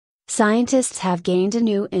scientists have gained a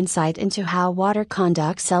new insight into how water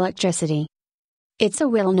conducts electricity. It's a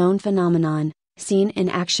well-known phenomenon, seen in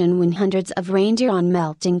action when hundreds of reindeer on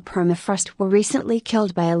melting permafrost were recently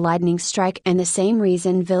killed by a lightning strike, and the same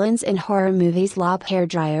reason villains in horror movies lob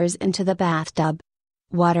hairdryers into the bathtub.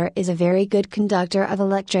 Water is a very good conductor of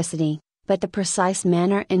electricity, but the precise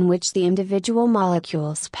manner in which the individual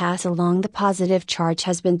molecules pass along the positive charge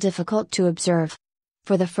has been difficult to observe.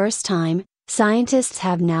 For the first time, scientists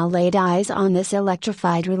have now laid eyes on this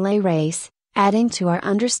electrified relay race, adding to our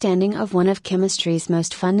understanding of one of chemistry's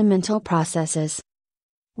most fundamental processes.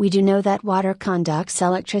 We do know that water conducts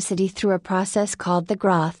electricity through a process called the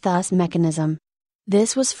Grotthuss mechanism.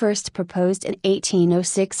 This was first proposed in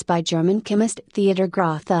 1806 by German chemist Theodor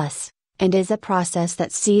Grotthuss, and is a process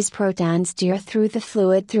that sees protons steer through the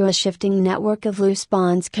fluid through a shifting network of loose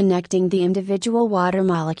bonds connecting the individual water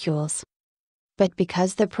molecules. But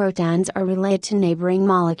because the protons are relayed to neighboring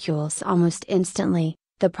molecules almost instantly,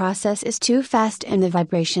 the process is too fast and the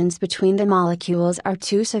vibrations between the molecules are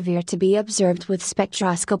too severe to be observed with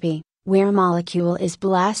spectroscopy, where a molecule is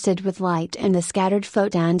blasted with light and the scattered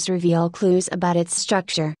photons reveal clues about its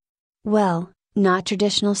structure. Well, not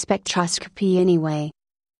traditional spectroscopy anyway.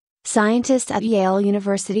 Scientists at Yale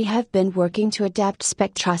University have been working to adapt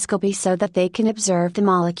spectroscopy so that they can observe the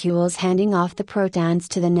molecules handing off the protons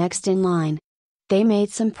to the next in line. They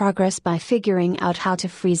made some progress by figuring out how to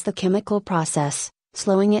freeze the chemical process,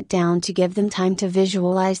 slowing it down to give them time to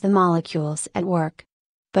visualize the molecules at work.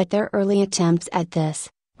 But their early attempts at this,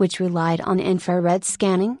 which relied on infrared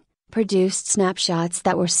scanning, produced snapshots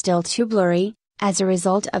that were still too blurry, as a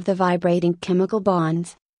result of the vibrating chemical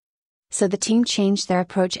bonds. So the team changed their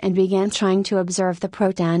approach and began trying to observe the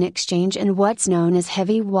proton exchange in what's known as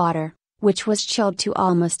heavy water, which was chilled to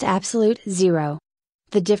almost absolute zero.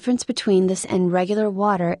 The difference between this and regular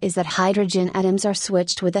water is that hydrogen atoms are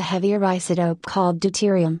switched with a heavier isotope called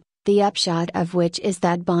deuterium, the upshot of which is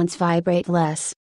that bonds vibrate less,